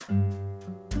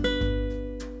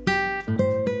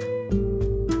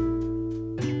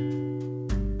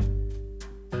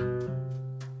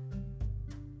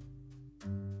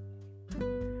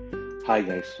Hi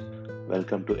guys,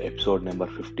 welcome to episode number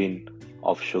 15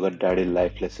 of Sugar Daddy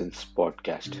Life Lessons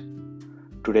podcast.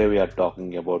 Today we are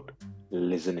talking about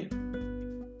listening.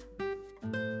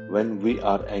 When we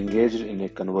are engaged in a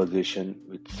conversation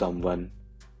with someone,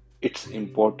 it's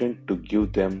important to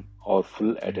give them our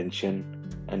full attention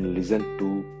and listen to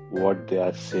what they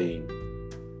are saying.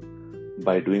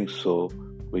 By doing so,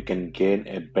 we can gain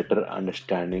a better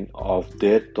understanding of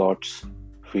their thoughts,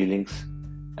 feelings,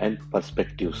 and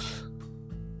perspectives.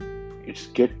 It's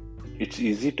get it's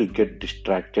easy to get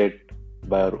distracted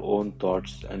by our own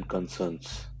thoughts and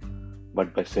concerns,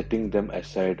 but by setting them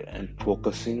aside and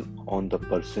focusing on the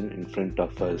person in front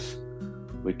of us,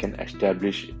 we can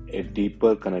establish a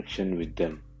deeper connection with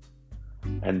them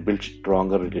and build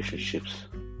stronger relationships.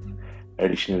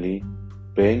 Additionally,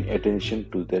 paying attention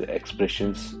to their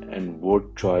expressions and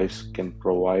word choice can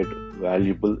provide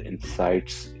valuable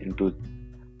insights into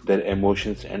their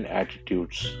emotions and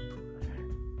attitudes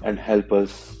and help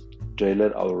us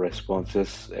tailor our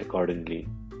responses accordingly.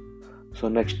 So,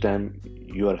 next time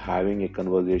you are having a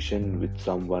conversation with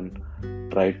someone,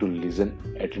 try to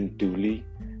listen attentively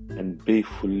and be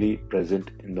fully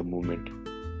present in the moment.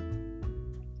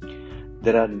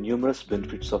 There are numerous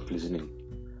benefits of listening.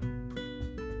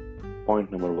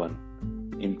 Point number one,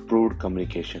 improved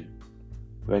communication.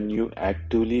 When you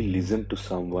actively listen to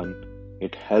someone,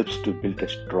 it helps to build a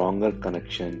stronger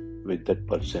connection with that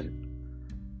person,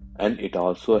 and it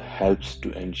also helps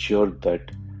to ensure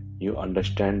that you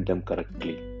understand them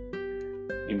correctly.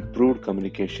 Improved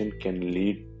communication can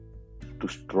lead to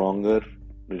stronger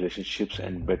relationships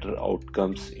and better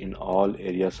outcomes in all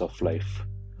areas of life.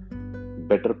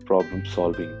 Better problem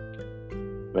solving.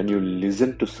 When you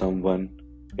listen to someone,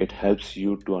 it helps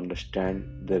you to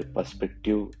understand their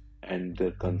perspective and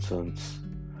their concerns.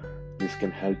 This can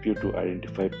help you to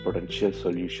identify potential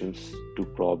solutions to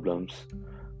problems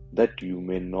that you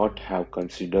may not have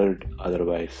considered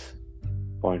otherwise.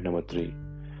 Point number three,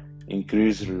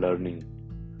 increased learning.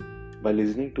 By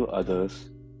listening to others,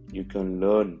 you can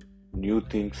learn new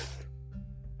things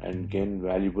and gain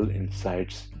valuable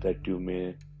insights that you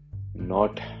may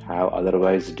not have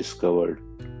otherwise discovered.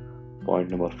 Point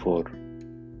number four,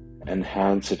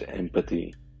 enhanced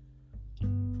empathy.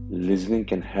 Listening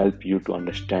can help you to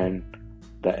understand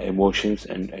the emotions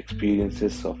and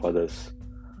experiences of others,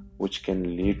 which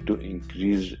can lead to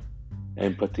increased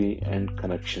empathy and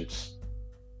connections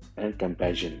and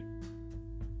compassion.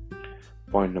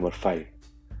 Point number five,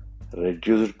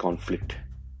 reduced conflict.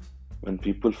 When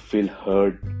people feel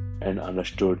heard and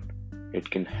understood, it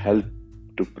can help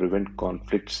to prevent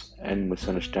conflicts and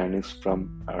misunderstandings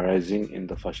from arising in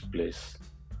the first place.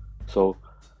 So,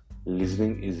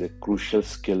 listening is a crucial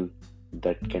skill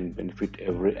that can benefit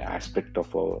every aspect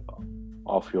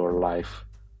of your life,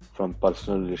 from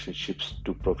personal relationships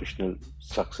to professional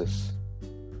success.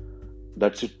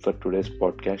 That's it for today's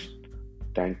podcast.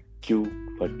 Thank you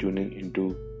for tuning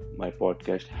into my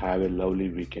podcast. Have a lovely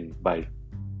weekend. Bye.